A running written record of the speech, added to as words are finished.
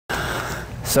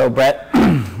So Brett,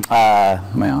 am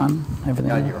I on? Everything?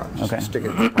 Yeah, you're on. Okay. Stick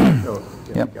it. Oh,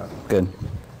 Yep. Good.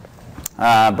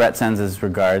 Brett sends his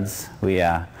regards.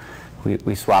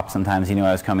 We swap sometimes. He knew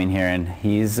I was coming here, and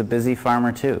he's a busy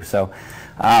farmer too. So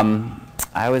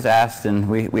I was asked, and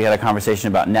we had a conversation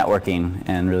about networking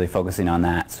and really focusing on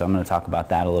that. So I'm going to talk about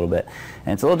that a little bit.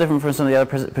 And it's a little different from some of the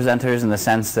other presenters in the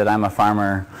sense that I'm a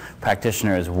farmer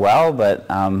practitioner as well, but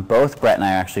both Brett and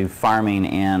I are actually farming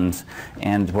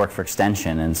and work for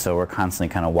extension, and so we're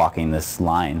constantly kind of walking this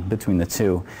line between the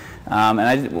two.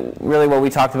 Really what we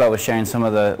talked about was sharing some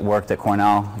of the work that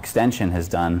Cornell Extension has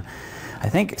done, I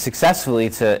think successfully,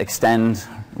 to extend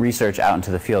research out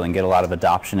into the field and get a lot of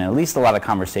adoption and at least a lot of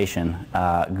conversation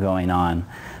going on.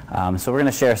 So we're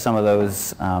going to share some of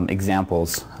those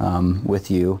examples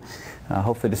with you,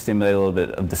 hopefully to stimulate a little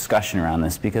bit of discussion around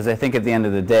this, because I think at the end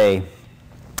of the day,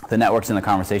 the networks and the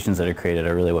conversations that are created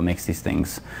are really what makes these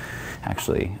things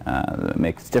actually,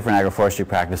 makes different agroforestry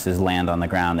practices land on the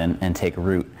ground and take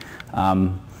root.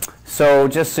 So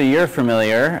just so you're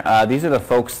familiar, these are the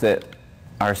folks that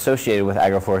are associated with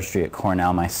agroforestry at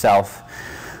Cornell. Myself,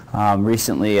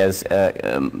 recently as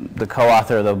the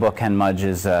co-author of the book, Ken Mudge,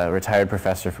 is a retired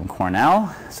professor from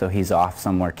Cornell, so he's off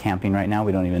somewhere camping right now.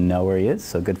 We don't even know where he is,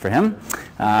 so good for him.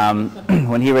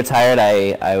 When he retired,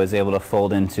 I was able to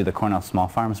fold into the Cornell Small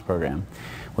Farms program,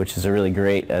 which is a really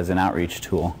great as an outreach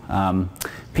tool.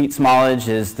 Pete Smallage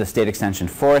is the state extension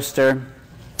forester.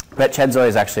 Brett Chedzoy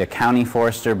is actually a county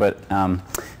forester, but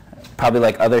probably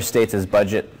like other states, as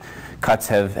budget cuts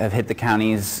have hit the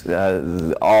counties,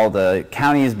 all the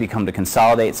counties become to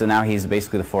consolidate, so now he's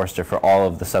basically the forester for all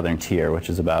of the southern tier, which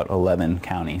is about 11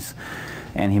 counties.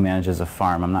 And he manages a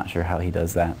farm. I'm not sure how he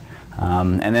does that.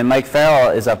 And then Mike Farrell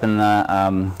is up in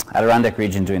the Adirondack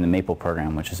region doing the maple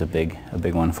program, which is a big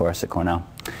one for us at Cornell.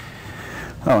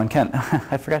 Oh, and Ken,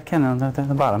 I forgot Ken on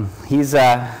the bottom. He's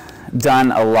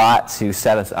done a lot to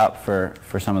set us up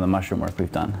for some of the mushroom work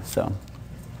we've done. So.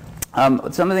 Some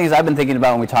of the things I've been thinking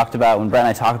about when Brett and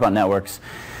I talked about networks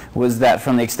was that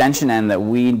from the extension end that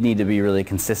we need to be really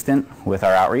consistent with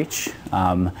our outreach,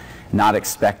 not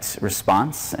expect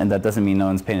response, and that doesn't mean no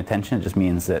one's paying attention, it just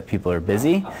means that people are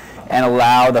busy, and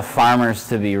allow the farmers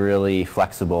to be really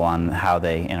flexible on how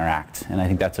they interact. And I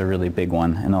think that's a really big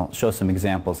one, and I'll show some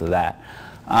examples of that.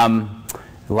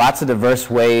 Lots of diverse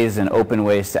ways and open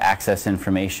ways to access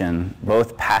information,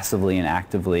 both passively and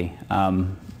actively.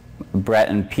 Brett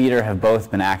and Peter have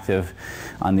both been active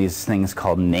on these things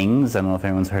called Nings. I don't know if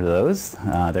anyone's heard of those.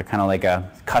 They're kind of like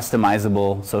a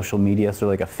customizable social media,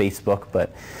 sort of like a Facebook,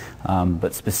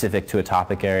 but specific to a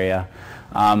topic area.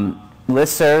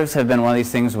 Listservs have been one of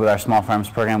these things with our small farms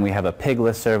program. We have a pig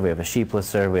listserv, we have a sheep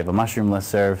listserv, we have a mushroom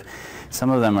listserv. Some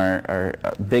of them are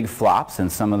big flops, and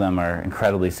some of them are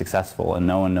incredibly successful, and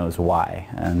no one knows why.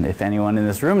 And if anyone in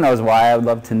this room knows why, I would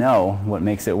love to know what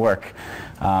makes it work.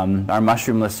 Our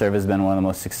mushroom listserv has been one of the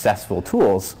most successful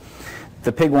tools.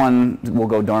 The pig one will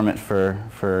go dormant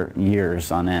for years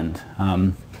on end.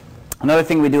 Another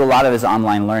thing we do a lot of is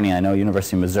online learning. I know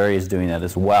University of Missouri is doing that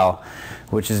as well,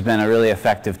 which has been a really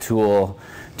effective tool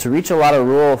to reach a lot of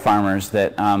rural farmers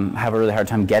that have a really hard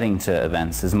time getting to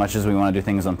events. As much as we want to do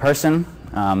things in person,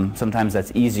 sometimes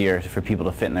that's easier for people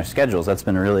to fit in their schedules. That's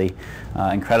been really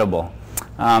incredible.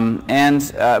 Brett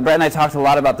and I talked a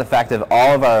lot about the fact that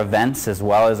all of our events, as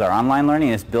well as our online learning,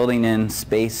 is building in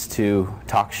space to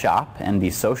talk shop and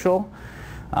be social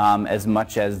as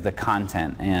much as the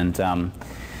content. And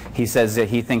he says that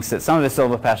he thinks that some of his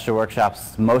silvopasture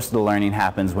workshops, most of the learning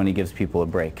happens when he gives people a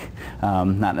break,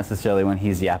 not necessarily when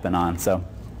he's yapping on. So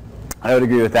I would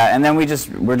agree with that. And then we're just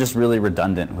really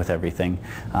redundant with everything.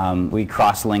 We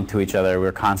cross-link to each other.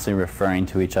 We're constantly referring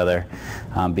to each other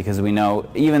because we know,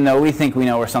 even though we think we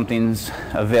know where something's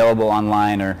available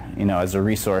online or as a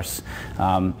resource,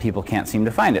 people can't seem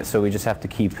to find it. So we just have to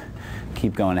keep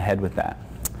going ahead with that.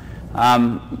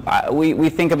 We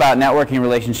think about networking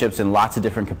relationships in lots of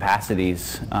different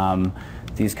capacities,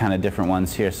 these kind of different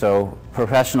ones here. So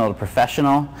professional to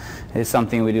professional is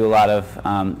something we do a lot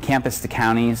of. Campus to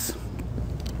counties.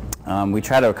 We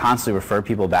try to constantly refer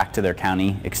people back to their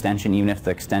county extension, even if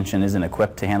the extension isn't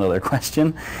equipped to handle their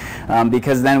question,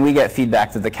 because then we get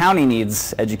feedback that the county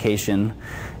needs education,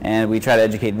 and we try to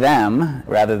educate them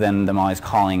rather than them always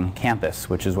calling campus,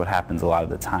 which is what happens a lot of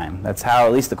the time. That's how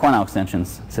at least the Cornell extension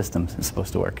system is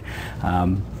supposed to work.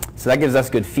 So that gives us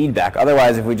good feedback.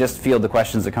 Otherwise, if we just field the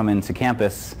questions that come into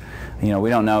campus, we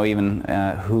don't know even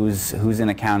who's in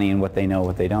a county and what they know,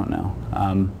 what they don't know.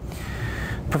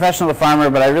 professional to farmer,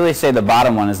 but I really say the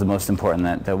bottom one is the most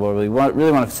important, that what we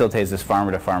really want to facilitate is this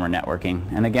farmer to farmer networking.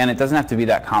 And again, it doesn't have to be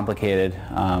that complicated,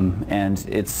 and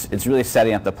it's really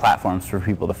setting up the platforms for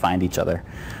people to find each other.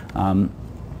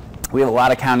 We have a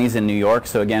lot of counties in New York,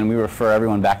 so again, we refer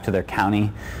everyone back to their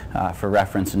county for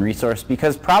reference and resource,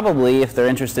 because probably if they're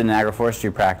interested in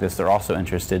agroforestry practice, they're also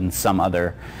interested in some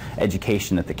other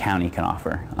education that the county can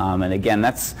offer. And again,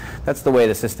 that's the way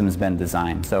the system has been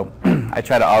designed. So I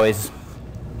try to always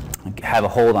have a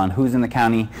hold on who's in the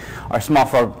county. Our small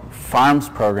farms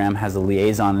program has a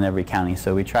liaison in every county,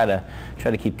 so we try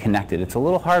to keep connected. It's a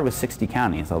little hard with 60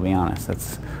 counties, I'll be honest.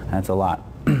 That's a lot.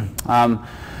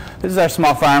 This is our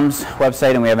small farms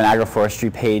website, and we have an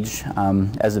agroforestry page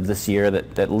as of this year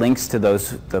that links to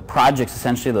the projects,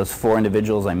 essentially those 4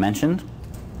 individuals I mentioned.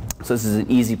 So this is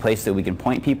an easy place that we can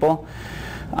point people.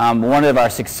 One of our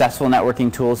successful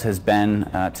networking tools has been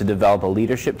to develop a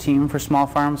leadership team for small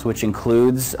farms, which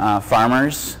includes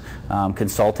farmers,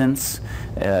 consultants,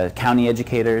 county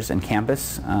educators, and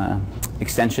campus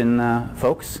extension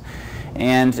folks.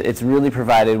 And it's really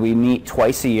provided, we meet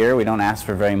twice a year. We don't ask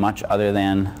for very much other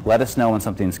than let us know when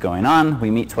something's going on. We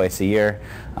meet twice a year.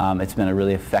 It's been a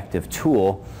really effective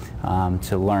tool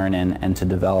to learn and to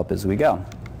develop as we go.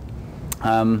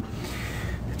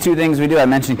 2 things we do, I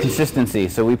mentioned consistency.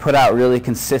 So we put out really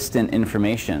consistent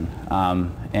information.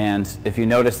 And if you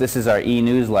notice, this is our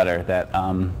e-newsletter that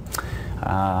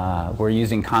we're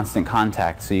using Constant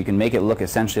Contact, so you can make it look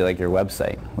essentially like your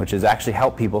website, which has actually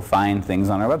helped people find things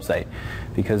on our website,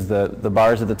 because the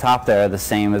bars at the top there are the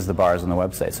same as the bars on the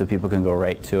website, so people can go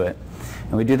right to it.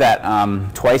 And we do that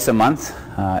twice a month,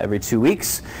 every 2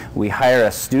 weeks. We hire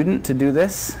a student to do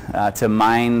this, to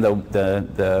mine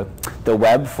the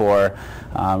web for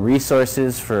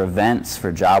resources, for events,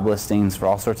 for job listings, for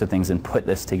all sorts of things, and put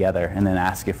this together and then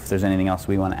ask if there's anything else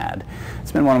we want to add.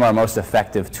 It's been one of our most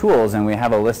effective tools, and we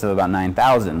have a list of about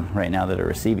 9,000 right now that are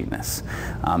receiving this.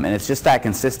 And it's just that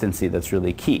consistency that's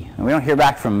really key. And we don't hear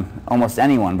back from almost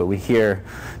anyone, but we hear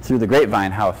through the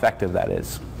grapevine how effective that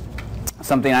is.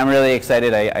 Something I'm really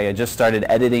excited, I just started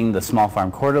editing the Small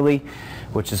Farm Quarterly,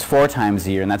 which is 4 times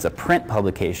a year, and that's a print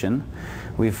publication.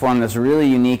 We've formed this really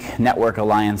unique network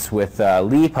alliance with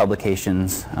Lee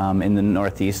Publications in the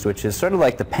Northeast, which is sort of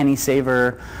like the Penny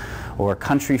Saver or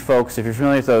Country Folks. If you're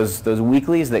familiar with those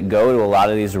weeklies that go to a lot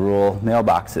of these rural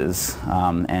mailboxes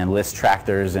and list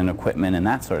tractors and equipment and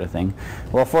that sort of thing.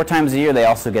 Well, 4 times a year they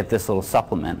also get this little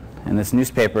supplement. And this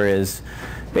newspaper is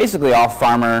basically all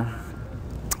farmer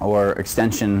or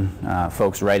extension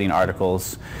folks writing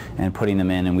articles and putting them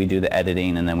in, and we do the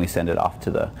editing, and then we send it off to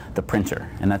the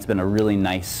printer. And that's been a really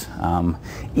nice,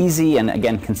 easy, and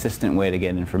again, consistent way to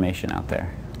get information out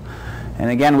there.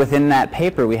 And again, within that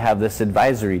paper, we have this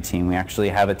advisory team. We actually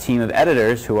have a team of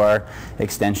editors who are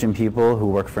extension people who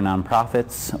work for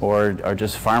nonprofits or are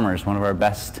just farmers. One of our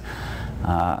best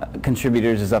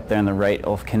contributors is up there on the right.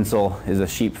 Ulf Kinsel is a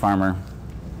sheep farmer.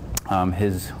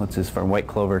 What's his farm? White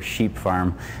Clover Sheep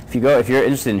Farm. If you're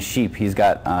interested in sheep, he's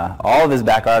got all of his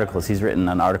back articles. He's written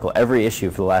an article every issue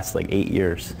for the last like 8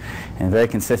 years, and very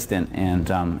consistent,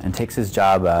 and takes his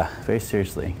job very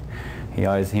seriously.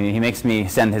 He makes me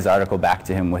send his article back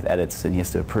to him with edits, and he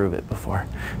has to approve it before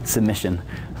submission.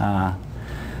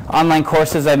 Online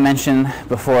courses I mentioned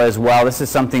before as well. This is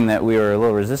something that we were a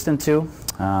little resistant to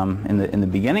in the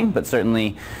beginning, but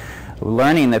certainly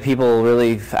learning that people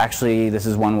really this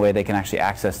is one way they can actually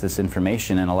access this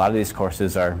information, and a lot of these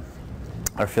courses are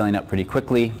filling up pretty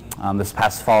quickly. This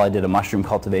past fall I did a mushroom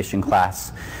cultivation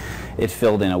class. It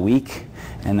filled in a week,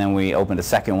 and then we opened a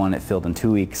second one. It filled in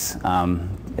 2 weeks.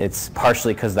 It's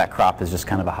partially because that crop is just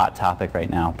kind of a hot topic right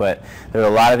now, but there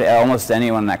were almost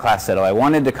anyone in that class said, oh, I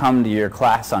wanted to come to your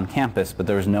class on campus, but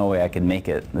there was no way I could make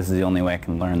it. This is the only way I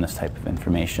can learn this type of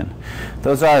information.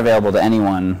 Those are available to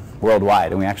anyone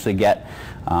worldwide, and we actually get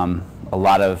a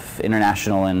lot of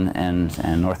international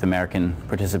and North American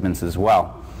participants as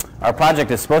well. Our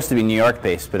project is supposed to be New York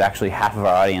based, but actually half of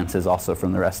our audience is also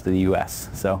from the rest of the US,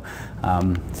 so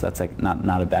that's like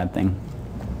not a bad thing.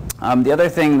 The other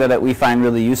thing that we find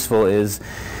really useful is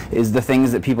the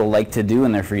things that people like to do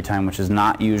in their free time, which is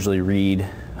not usually read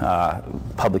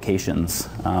publications,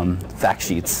 fact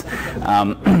sheets.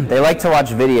 They like to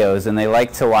watch videos, and they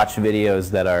like to watch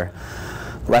videos that are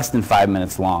less than 5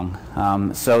 minutes long.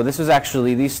 So this was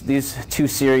actually, these 2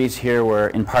 series here were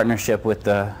in partnership with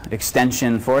the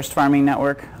Extension Forest Farming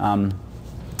Network.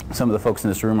 Some of the folks in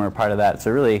this room are a part of that. It's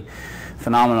a really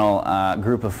phenomenal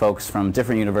group of folks from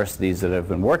different universities that have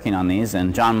been working on these,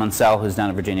 and John Munsell, who's down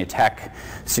at Virginia Tech,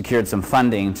 secured some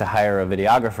funding to hire a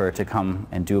videographer to come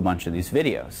and do a bunch of these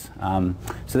videos.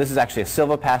 So this is actually a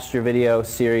silvopasture video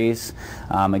series.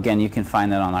 Again, you can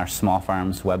find that on our Small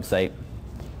Farms website,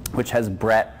 which has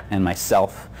Brett and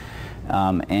myself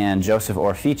and Joseph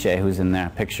Orfice, who's in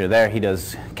the picture there. He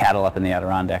does cattle up in the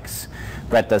Adirondacks.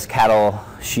 Brett does cattle,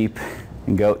 sheep,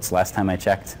 and goats last time I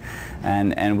checked.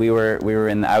 And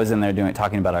I was in there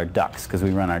talking about our ducks, because we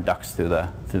run our ducks through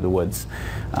the woods,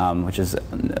 which is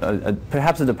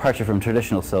perhaps a departure from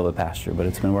traditional silvopasture, but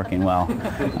it's been working well,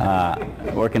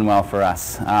 for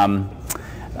us.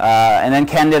 And then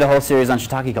Ken did a whole series on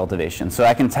shiitake cultivation. So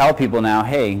I can tell people now,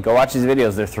 hey, go watch these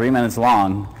videos. They're 3 minutes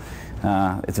long.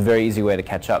 It's a very easy way to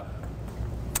catch up.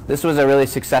 This was a really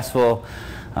successful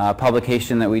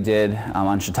publication that we did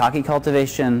on shiitake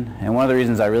cultivation, and one of the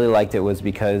reasons I really liked it was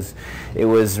because it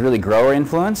was really grower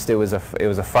influenced. It was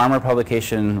a farmer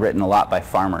publication written a lot by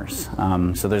farmers.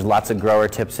 So there's lots of grower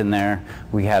tips in there.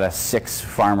 We had a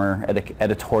 6-farmer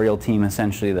editorial team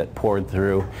essentially that poured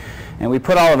through, and we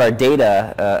put all of our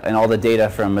data and all the data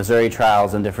from Missouri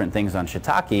trials and different things on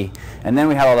shiitake, and then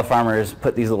we had all the farmers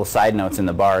put these little side notes in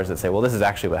the bars that say, well, this is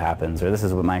actually what happens, or this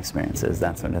is what my experience is,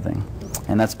 that sort of thing.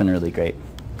 And that's been really great.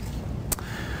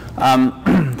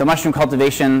 The mushroom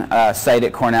cultivation site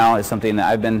at Cornell is something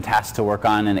that I've been tasked to work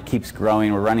on, and it keeps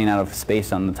growing. We're running out of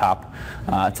space on the top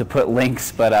to put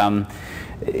links, but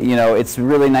you know, it's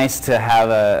really nice to have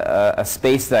a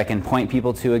space that I can point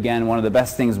people to again. One of the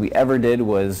best things we ever did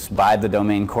was buy the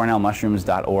domain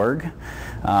cornellmushrooms.org.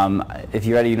 If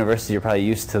you're at a university, you're probably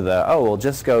used to the, oh, well,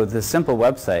 just go to this simple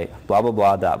website, blah, blah,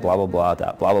 blah, dot, blah, blah, blah,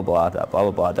 dot, blah, blah, blah, dot, blah,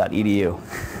 blah, blah, dot, edu.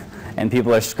 And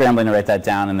people are scrambling to write that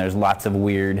down, and there's lots of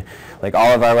weird, like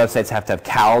all of our websites have to have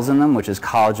CALS in them, which is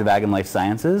College of Ag and Life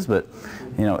Sciences, but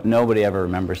you know, nobody ever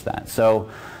remembers that. So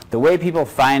the way people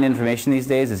find information these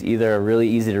days is either a really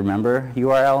easy to remember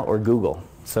URL or Google.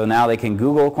 So now they can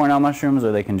Google Cornell mushrooms,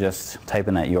 or they can just type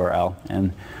in that URL,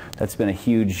 and that's been a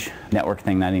huge network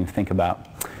thing that I didn't even think about.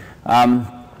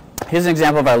 Here's an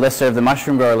example of our listserv. The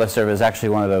mushroom grower listserv is actually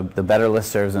one of the better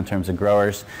listservs in terms of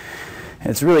growers.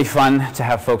 It's really fun to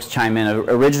have folks chime in.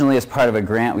 Originally, as part of a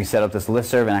grant, we set up this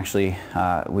listserv, and actually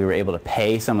we were able to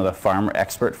pay some of the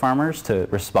expert farmers to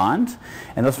respond.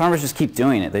 And those farmers just keep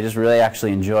doing it. They just really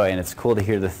actually enjoy, and it's cool to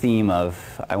hear the theme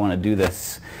of, I want to do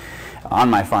this on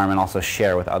my farm and also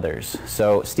share with others.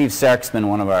 So Steve Sarik's been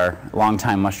one of our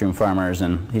longtime mushroom farmers,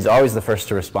 and he's always the first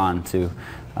to respond to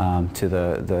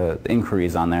the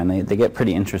inquiries on there, and they get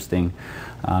pretty interesting.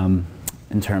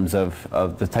 In terms of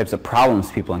the types of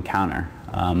problems people encounter.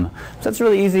 So that's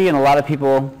really easy, and a lot of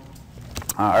people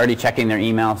are already checking their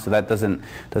email, so that doesn't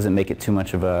make it too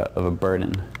much of a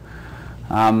burden.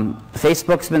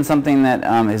 Facebook's been something that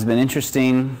has been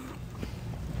interesting.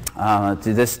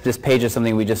 This page is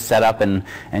something we just set up and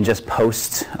just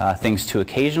post things to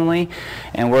occasionally,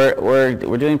 and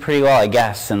we're doing pretty well, I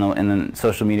guess, in the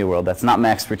social media world. That's not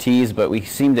my expertise, but we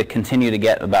seem to continue to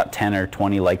get about 10 or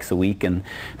 20 likes a week, and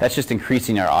that's just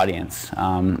increasing our audience.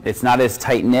 It's not as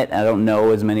tight-knit. I don't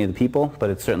know as many of the people, but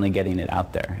it's certainly getting it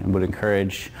out there, and would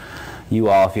encourage you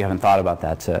all, if you haven't thought about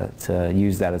that, to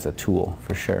use that as a tool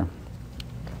for sure.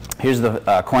 Here's the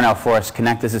Cornell Forest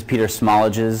Connect. This is Peter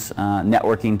Smolledge's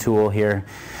networking tool here.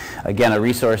 Again, a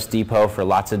resource depot for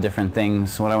lots of different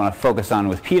things. What I want to focus on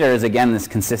with Peter is, again, this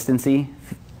consistency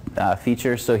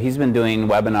feature. So he's been doing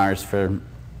webinars for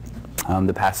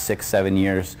the past 6-7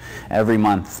 years, every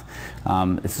month.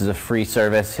 This is a free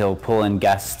service. He'll pull in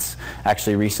guests.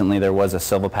 Actually, recently there was a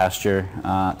silvopasture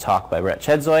talk by Brett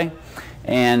Chedzoy.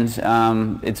 And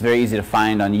it's very easy to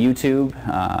find on YouTube,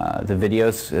 the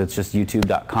videos. It's just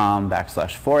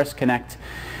youtube.com/forestconnect.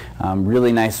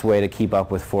 Really nice way to keep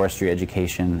up with forestry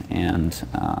education and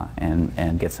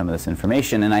get some of this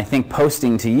information. And I think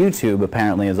posting to YouTube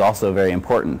apparently is also very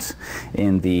important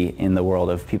in the world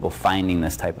of people finding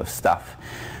this type of stuff.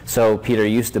 So Peter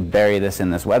used to bury this in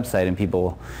this website, and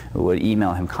people would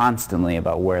email him constantly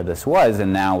about where this was,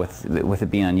 and now with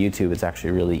it being on YouTube, it's actually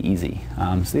really easy.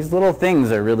 So these little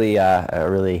things are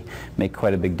really make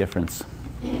quite a big difference.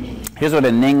 Here's what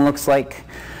a Ning looks like.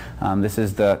 This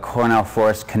is the Cornell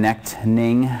Forest Connect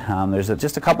Ning. There's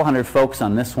just a couple hundred folks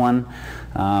on this one.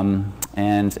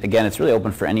 And again, it's really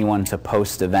open for anyone to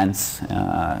post events,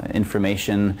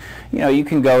 information. You know, you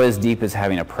can go as deep as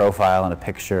having a profile and a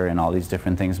picture and all these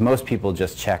different things. Most people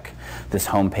just check this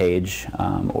homepage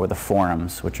or the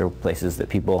forums, which are places that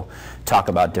people talk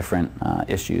about different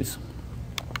issues.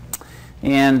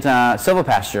 And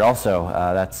silvopasture also,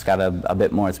 that's got a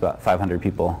bit more. It's about 500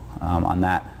 people on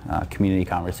that community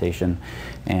conversation,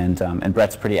 and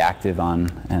Brett's pretty active on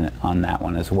that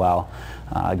one as well,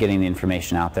 getting the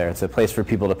information out there. It's a place for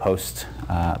people to post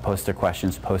their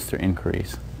questions, post their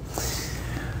inquiries.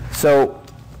 So,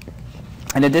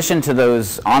 in addition to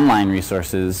those online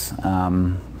resources,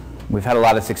 we've had a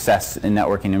lot of success in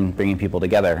networking and bringing people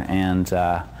together. And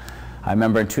I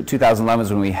remember in 2011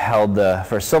 was when we held the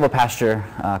first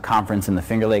silvopasture conference in the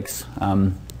Finger Lakes.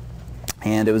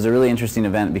 And it was a really interesting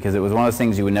event because it was one of those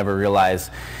things you would never realize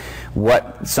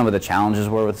what some of the challenges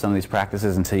were with some of these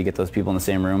practices until you get those people in the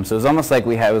same room. So it was almost like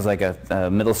it was like a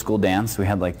middle school dance. We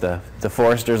had like the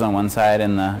foresters on one side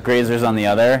and the grazers on the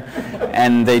other,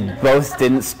 and they both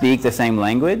didn't speak the same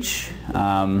language.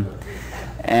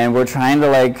 And we're trying to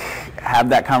like have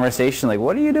that conversation, like,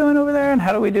 what are you doing over there and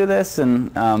how do we do this?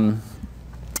 And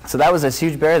so that was a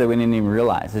huge barrier that we didn't even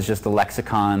realize. It's just the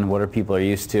lexicon, what are people are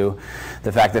used to,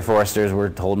 the fact that foresters were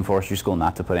told in forestry school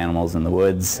not to put animals in the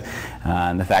woods,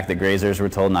 and the fact that grazers were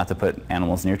told not to put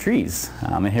animals near trees.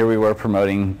 And here we were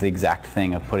promoting the exact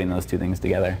thing of putting those two things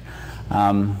together.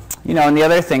 You know, and the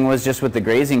other thing was just with the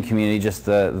grazing community, just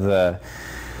the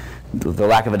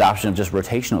lack of adoption of just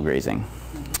rotational grazing.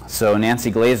 So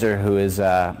Nancy Glazer, who is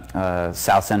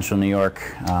South Central New York,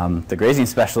 the grazing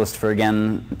specialist for,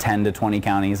 again, 10 to 20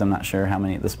 counties, I'm not sure how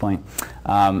many at this point,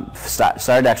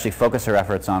 started to actually focus her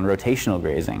efforts on rotational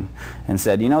grazing and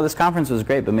said, you know, this conference was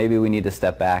great, but maybe we need to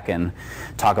step back and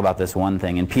talk about this one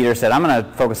thing. And Peter said, I'm going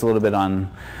to focus a little bit on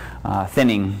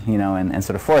thinning, you know, and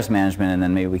sort of forest management, and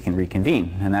then maybe we can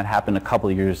reconvene. And that happened a couple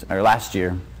of years, or last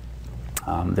year.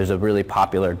 There's a really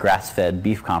popular grass-fed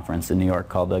beef conference in New York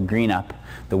called the Green Up,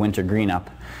 the Winter Green Up,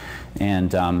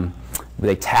 and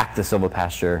they tacked the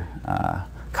silvopasture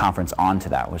conference onto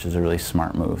that, which is a really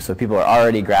smart move. So people are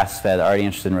already grass-fed, already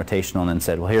interested in rotational, and then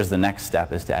said, well, here's the next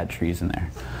step is to add trees in there.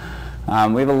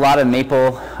 We have a lot of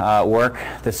maple work.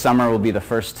 This summer will be the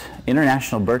first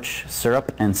International Birch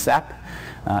Syrup and Sap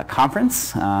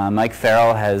conference. Mike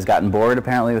Farrell has gotten bored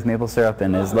apparently with maple syrup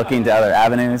and is looking to other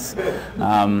avenues.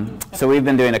 So we've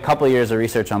been doing a couple of years of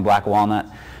research on black walnut.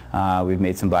 We've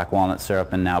made some black walnut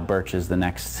syrup, and now birch is the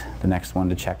next one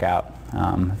to check out.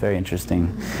 Very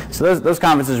interesting. So those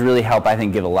conferences really help, I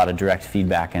think, give a lot of direct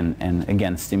feedback and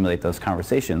again stimulate those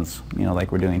conversations, you know,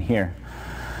 like we're doing here.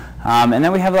 And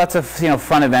then we have lots of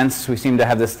fun events. We seem to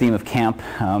have this theme of camp.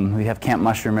 We have Camp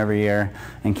Mushroom every year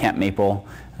and Camp Maple,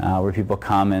 where people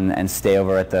come and stay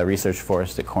over at the research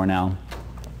forest at Cornell.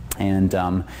 And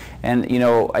you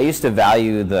know, I used to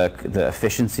value the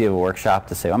efficiency of a workshop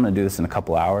to say, I'm going to do this in a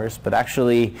couple hours, but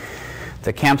actually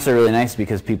the camps are really nice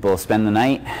because people spend the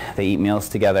night, they eat meals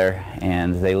together,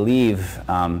 and they leave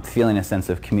feeling a sense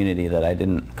of community that I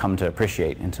didn't come to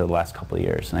appreciate until the last couple of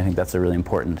years. And I think that's a really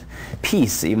important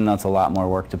piece, even though it's a lot more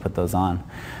work to put those on.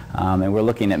 And we're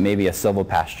looking at maybe a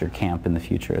silvopasture camp in the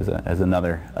future as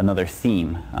another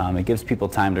theme. It gives people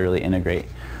time to really integrate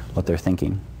what they're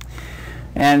thinking.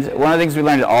 And one of the things we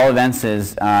learned at all events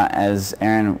is, as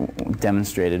Aaron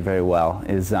demonstrated very well,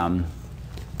 is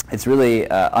it's really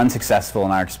unsuccessful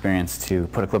in our experience to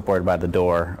put a clipboard by the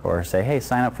door or say, hey,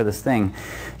 sign up for this thing.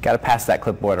 Got to pass that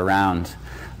clipboard around.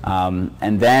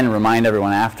 And then remind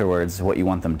everyone afterwards what you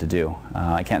want them to do.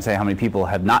 I can't say how many people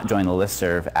have not joined the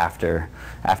listserv after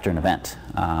an event.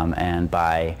 And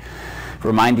by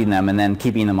reminding them and then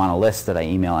keeping them on a list that I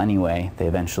email anyway, they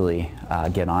eventually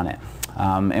get on it.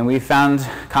 And we found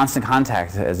constant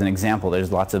contact as an example.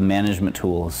 There's lots of management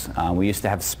tools. We used to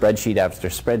have spreadsheet after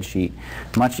spreadsheet.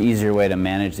 Much easier way to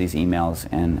manage these emails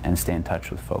and stay in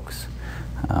touch with folks.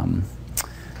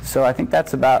 So I think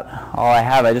that's about all I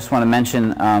have. I just want to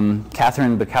mention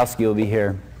Catherine Bukowski will be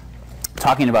here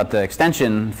talking about the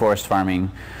extension forest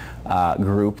farming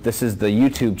group. This is the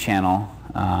YouTube channel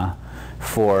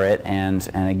for it, and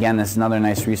again, this is another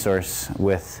nice resource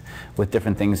with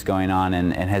different things going on,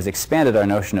 and has expanded our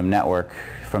notion of network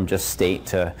from just state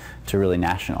to really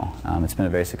national. It's been a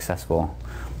very successful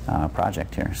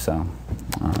project here. So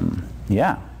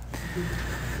yeah.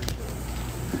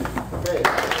 Okay.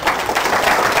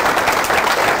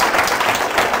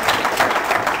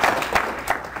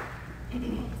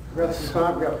 We've got some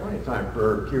time. We've got plenty of time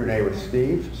for Q&A with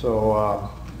Steve.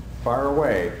 So fire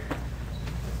away.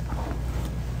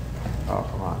 Oh,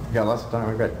 come on. We got lots of time.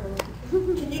 We've got.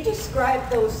 Can you describe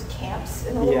those camps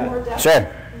in a little more depth?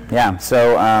 Sure. Yeah.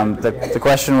 So the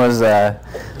question was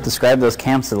describe those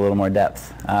camps in a little more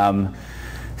depth.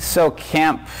 So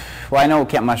camp. Well, I know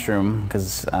Camp Mushroom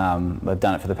because I've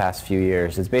done it for the past few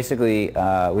years. It's basically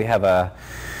we have a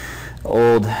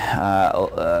old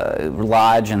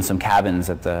lodge and some cabins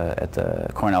at the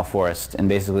Cornell Forest, and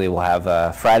basically we'll have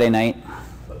a Friday night.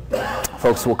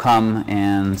 Folks will come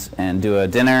and do a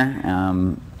dinner.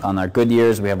 On our good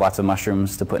years, we have lots of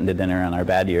mushrooms to put into dinner. On our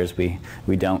bad years, we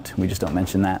don't. We just don't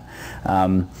mention that.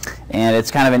 And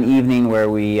it's kind of an evening where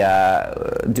we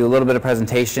do a little bit of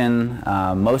presentation,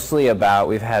 mostly about,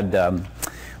 we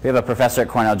have a professor at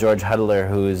Cornell, George Huddler,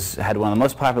 who's had one of the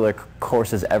most popular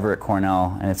courses ever at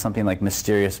Cornell, and it's something like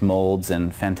mysterious molds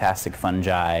and fantastic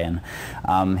fungi,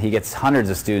 and he gets hundreds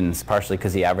of students, partially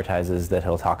because he advertises that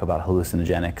he'll talk about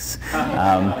hallucinogenics.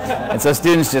 And so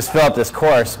students just fill up this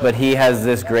course, but he has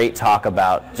this great talk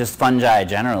about just fungi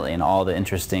generally and all the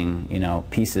interesting,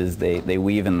 pieces they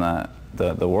weave in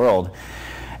the world.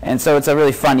 And so it's a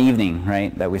really fun evening,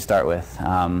 right, that we start with,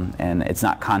 and it's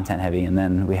not content heavy. And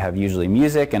then we have usually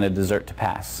music and a dessert to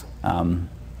pass, and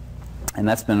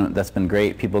that's been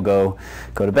great. People go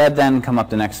to bed, then come up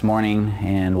the next morning,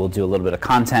 and we'll do a little bit of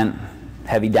content,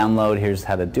 heavy download. Here's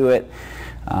how to do it,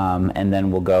 and then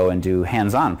we'll go and do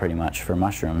hands-on pretty much for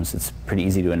mushrooms. It's pretty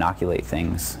easy to inoculate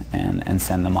things and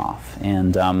send them off.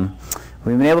 And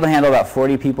we've been able to handle about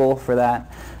 40 people for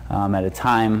that. At a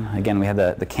time. Again, we have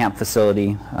the camp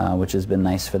facility, which has been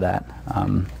nice for that.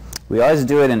 We always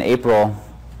do it in April,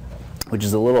 which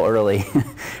is a little early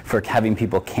for having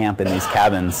people camp in these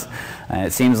cabins.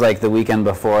 It seems like the weekend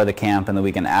before the camp and the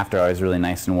weekend after are always really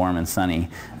nice and warm and sunny.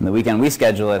 And the weekend we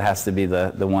schedule, it has to be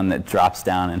the one that drops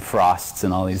down and frosts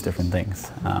and all these different things.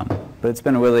 But it's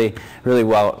been a really a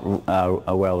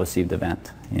well-received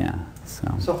event. Yeah.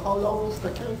 So how long is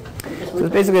the camp? So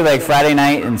it's basically like Friday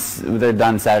night, and they're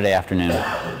done Saturday afternoon.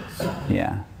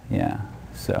 Yeah.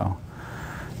 So,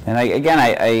 and I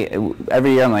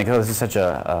every year I'm like, oh, this is such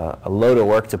a load of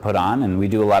work to put on, and we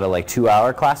do a lot of like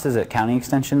 2-hour classes at county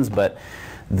extensions, but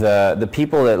the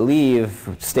people that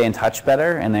leave stay in touch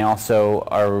better, and they also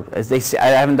are, as they say, I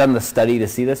haven't done the study to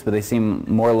see this, but they seem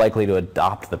more likely to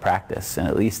adopt the practice, and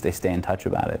at least they stay in touch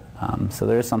about it. So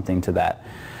there is something to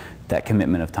that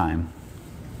commitment of time.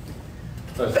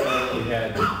 So we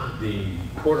had the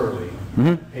quarterly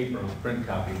paper print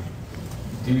copy.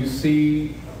 Do you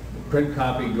see print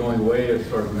copy going away as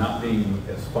sort of not being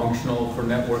as functional for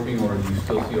networking, or do you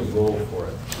still see a role for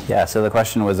it? Yeah, so the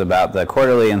question was about the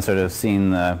quarterly and sort of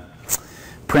seeing the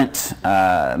print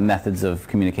methods of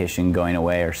communication going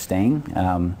away or staying.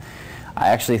 I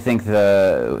actually think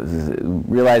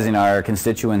realizing our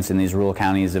constituents in these rural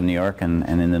counties of New York and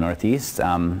in the Northeast,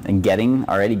 and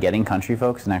already getting country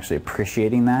folks and actually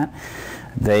appreciating that.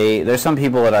 There's some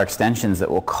people at our extensions that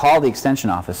will call the extension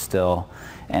office still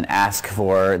and ask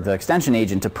for the extension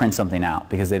agent to print something out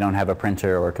because they don't have a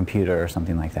printer or a computer or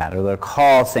something like that. Or they'll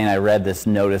call saying, I read this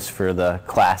notice for the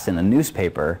class in the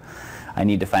newspaper. I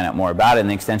need to find out more about it. And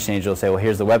the extension agent will say, well,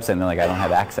 here's the website. And they're like, I don't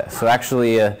have access. So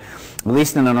actually, at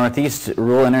least in the Northeast,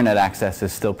 rural internet access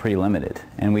is still pretty limited.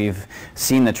 And we've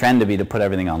seen the trend to put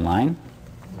everything online.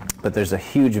 But there's a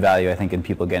huge value, I think, in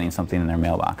people getting something in their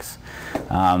mailbox.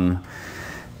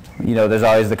 There's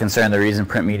always the concern the reason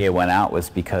print media went out was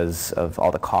because of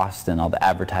all the cost and all the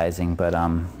advertising. But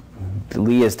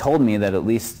Lee has told me that at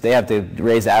least they have to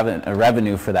raise a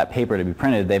revenue for that paper to be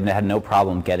printed. They've had no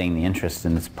problem getting the interest,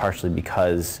 and it's partially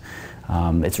because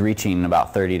it's reaching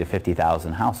about 30 to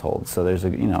 50,000 households. So there's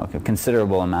a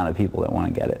considerable amount of people that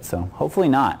want to get it. So hopefully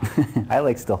not. I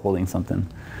like still holding something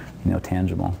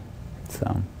tangible.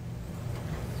 So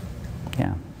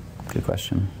yeah, good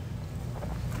question.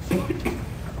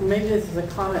 Maybe this is a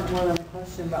comment more than a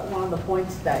question, but one of the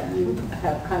points that you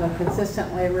have kind of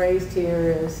consistently raised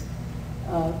here is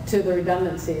to the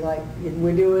redundancy. Like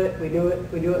we do it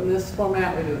in this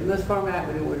format, we do it in this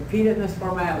format, we repeat it in this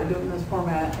format, we do it in this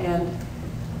format, and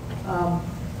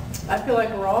I feel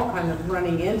like we're all kind of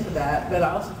running into that. But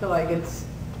I also feel like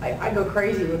I go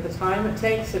crazy with the time it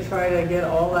takes to try to get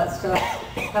all that stuff.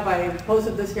 Have I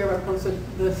posted this here? Have I posted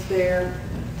this there?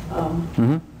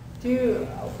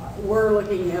 We're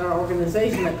looking at our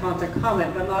organization at Content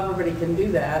Comment, but not everybody can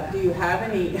do that. Do you have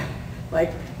any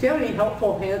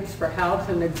helpful hints for how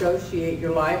to negotiate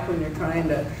your life when you're trying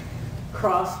to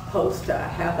cross-post a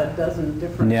half a dozen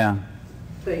different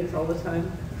things all the time?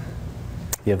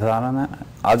 You have a thought on that?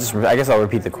 I guess I'll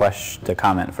repeat the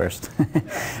comment first,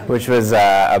 which was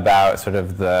about sort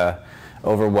of the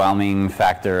overwhelming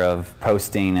factor of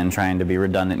posting and trying to be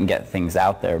redundant and get things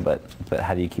out there, but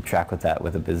how do you keep track with that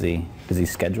with a busy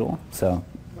schedule? So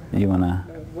you want to...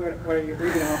 What are you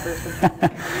reading off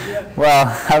first? Well,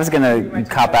 I was going to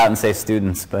cop out and say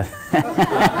students, but...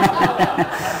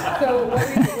 So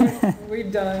what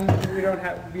we've done, we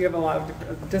have a lot of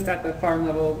different, just at the farm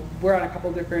level, we're on a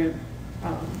couple different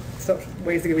so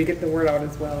ways that we get the word out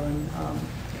as well, and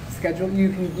schedule. You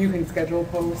can schedule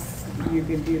posts. You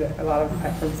can do that. A lot of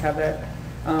platforms have that.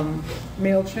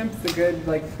 MailChimp's a good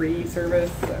like free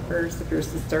service at first if you're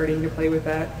just starting to play with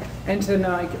that, and to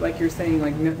not, like you're saying,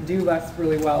 like do less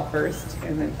really well first,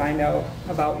 and then find out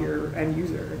about your end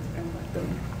user and let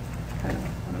them kind of.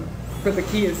 I don't know. But the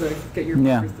key is to get your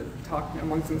members to talk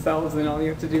amongst themselves, and all you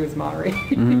have to do is moderate.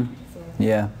 So.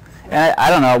 Yeah, and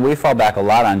I don't know. We fall back a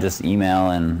lot on just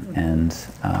email and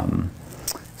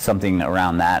something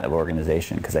around that of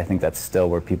organization, because I think that's still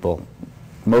where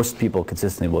most people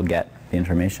consistently will get the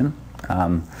information.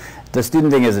 The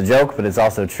student thing is a joke, but it's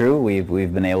also true.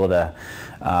 We've been able to,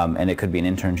 and it could be an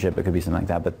internship, it could be something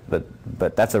like that.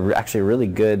 But that's actually a really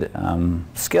good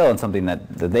skill and something that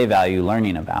they value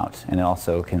learning about, and it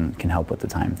also can help with the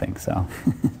time thing. So,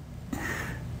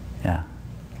 yeah.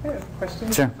 I have a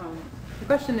question. Sure. The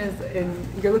question is,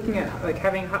 you're looking at like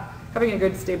having a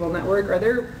good stable network. Are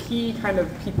there key kind of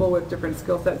people with different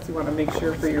skill sets you want to make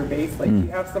sure for your base? Like you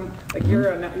have some, like you're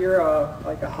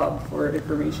a hub for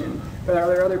information, but are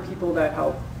there other people that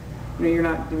help? You know, you're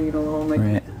not doing it alone. Like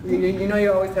Right. you know,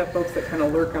 you always have folks that kind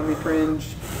of lurk on the fringe.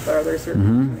 But are there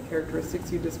certain kind of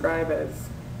characteristics you describe as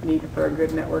need for a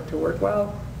good network to work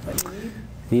well that you need?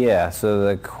 Yeah, so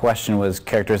the question was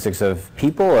characteristics of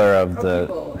people, or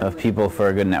of people for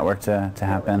a good network to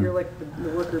happen? You're like the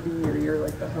worker bee, or you're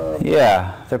like the hub.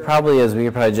 Yeah, there probably is. We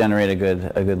could probably generate a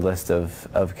good list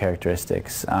of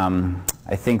characteristics.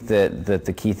 I think that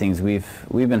the key things we've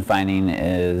been finding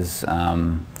is,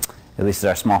 at least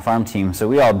our small farm team, so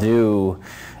we all do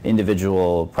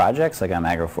individual projects. Like I'm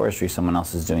agroforestry, someone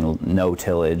else is doing no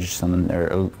tillage,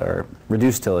 or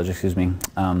reduced tillage, excuse me.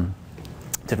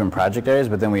 Different project areas,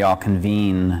 but then we all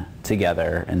convene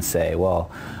together and say,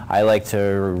 well, I like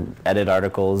to edit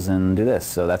articles and do this,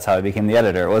 so that's how I became the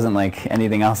editor. It wasn't like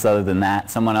anything else other than that.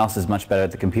 Someone else is much better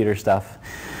at the computer stuff.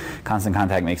 Constant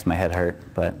contact makes my head hurt,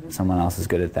 but someone else is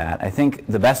good at that. I think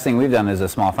the best thing we've done as a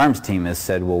small farms team is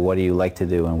said, well, what do you like to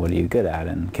do and what are you good at,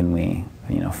 and can we,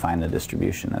 find the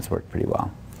distribution that's worked pretty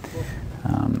well.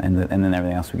 And then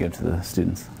everything else we give to the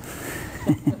students.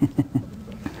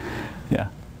 Yeah,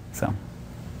 so.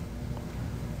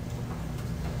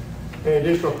 Any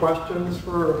additional questions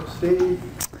for Steve?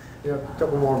 You have a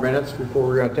couple more minutes before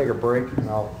we're going to take a break, and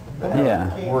I'll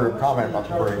have more comment about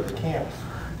the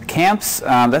break. Camps,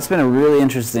 that's been a really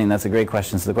interesting, that's a great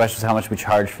question. So the question is how much we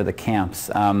charge for the camps.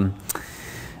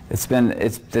 It's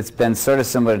been sort of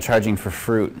similar to charging for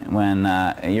fruit when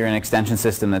you're in an extension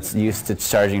system that's used to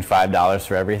charging $5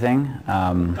 for everything.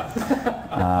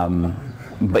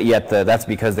 But yet that's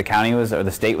because the county or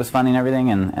the state was funding everything,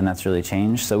 and that's really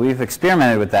changed. So we've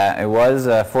experimented with that. It was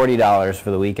 $40 for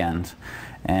the weekend.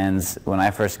 And when I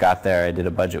first got there, I did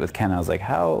a budget with Ken. I was like,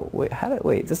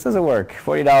 wait, this doesn't work.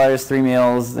 $40, 3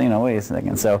 meals, wait a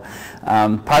second. So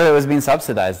part of it was being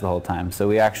subsidized the whole time. So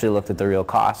we actually looked at the real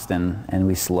cost, and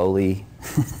we slowly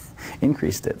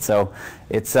increased it. So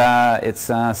it's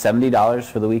 $70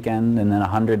 for the weekend, and then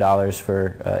 $100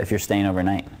 for if you're staying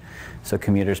overnight. So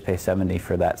commuters pay $70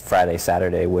 for that Friday,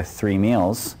 Saturday with 3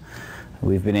 meals.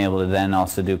 We've been able to then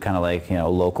also do kind of like,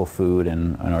 local food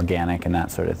and organic and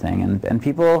that sort of thing. And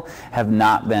people have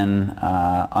not been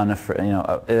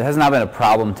it has not been a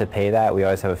problem to pay that. We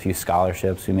always have a few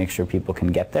scholarships. We make sure people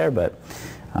can get there, but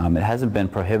it hasn't been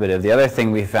prohibitive. The other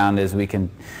thing we found is we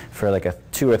can, for like a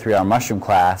 2 or 3 hour mushroom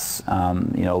class, a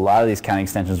lot of these county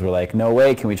extensions were like, no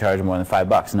way can we charge more than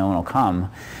 $5. No one will come.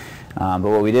 But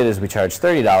what we did is we charged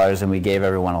 $30 and we gave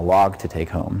everyone a log to take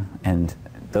home, and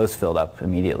those filled up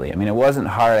immediately. I mean, it wasn't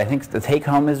hard. I think the take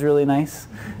home is really nice.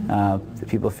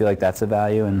 People feel like that's a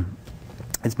value, and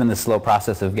it's been the slow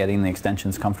process of getting the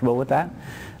extensions comfortable with that.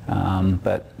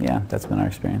 But yeah, that's been our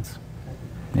experience.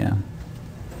 Yeah.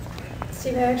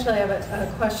 Steve, I actually have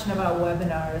a question about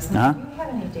webinars. Do you have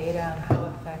any data on how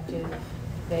effective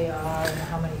they are and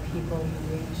how many people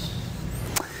you reach?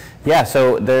 Yeah,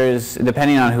 so there's,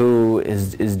 depending on who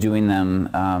is doing them,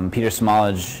 Peter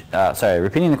Smallage,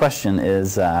 repeating the question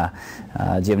is, do you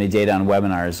have any data on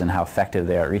webinars and how effective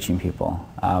they are at reaching people?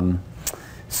 Peter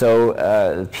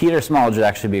Smallage would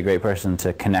actually be a great person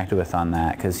to connect with on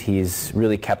that, because he's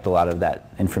really kept a lot of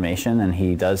that information, and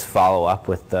he does follow up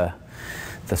with the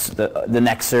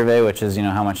next survey, which is,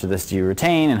 how much of this do you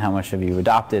retain and how much have you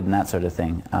adopted and that sort of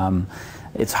thing.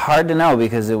 It's hard to know,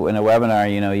 because in a webinar,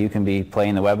 you can be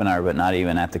playing the webinar but not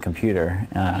even at the computer,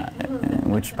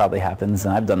 which probably happens,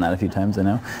 and I've done that a few times, I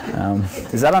know.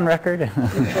 Is that on record?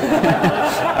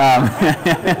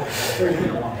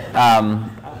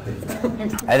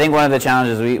 I think one of the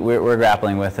challenges we're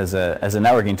grappling with as a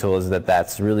networking tool is that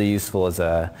that's really useful as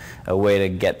a way to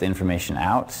get the information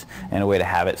out and a way to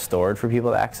have it stored for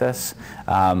people to access.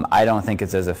 I don't think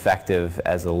it's as effective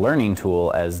as a learning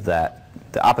tool as the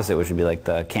opposite, which would be like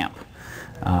the camp.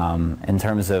 In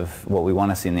terms of what we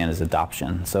want to see in the end is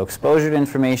adoption. So exposure to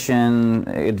information,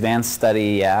 advanced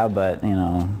study, yeah, but you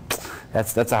know,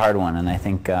 that's a hard one, and I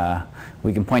think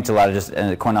we can point to a lot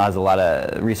of Cornell has a lot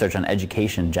of research on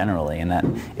education generally, and that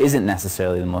isn't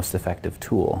necessarily the most effective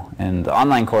tool. And the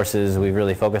online courses, we've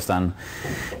really focused on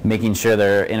making sure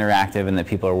they're interactive and that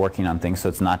people are working on things, so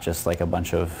it's not just like a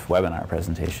bunch of webinar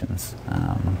presentations.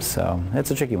 So it's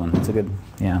a tricky one. It's a good,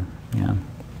 yeah.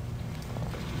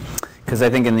 Because I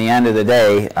think in the end of the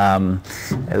day,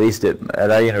 at least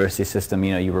at our university system,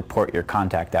 you know, you report your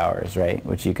contact hours, right?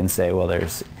 Which you can say, well,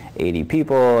 there's 80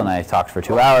 people, and I talked for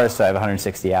 2 hours, so I have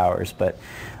 160 hours. But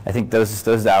I think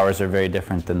those hours are very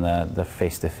different than the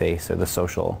face-to-face or the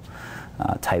social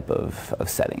type of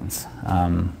settings.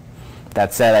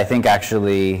 That said, I think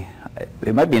actually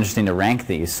it might be interesting to rank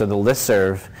these. So the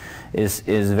listserv is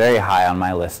very high on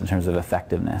my list in terms of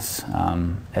effectiveness.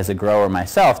 As a grower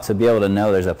myself, to be able to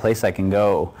know there's a place I can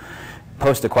go,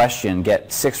 post a question,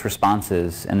 get 6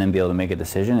 responses, and then be able to make a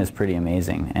decision is pretty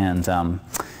amazing. And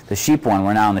the sheep one,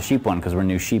 we're now on the sheep one because we're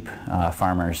new sheep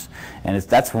farmers, and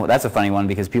that's a funny one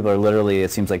because people are literally,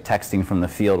 it seems like, texting from the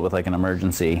field with like an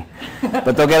emergency,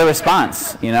 but they'll get a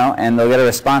response, you know, and they'll get a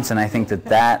response, and I think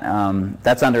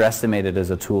that's underestimated as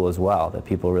a tool as well that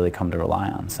people really come to rely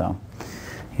on. So,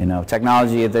 you know,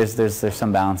 technology, there's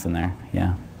some balance in there,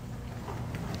 yeah.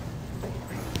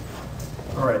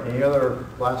 All right, any other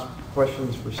last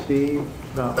questions for Steve?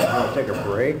 No, we're going to take a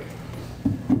break.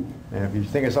 And if you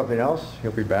think of something else,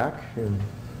 he'll be back in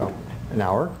about an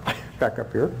hour, back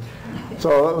up here.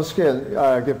 So let's give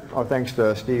our thanks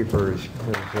to Steve for his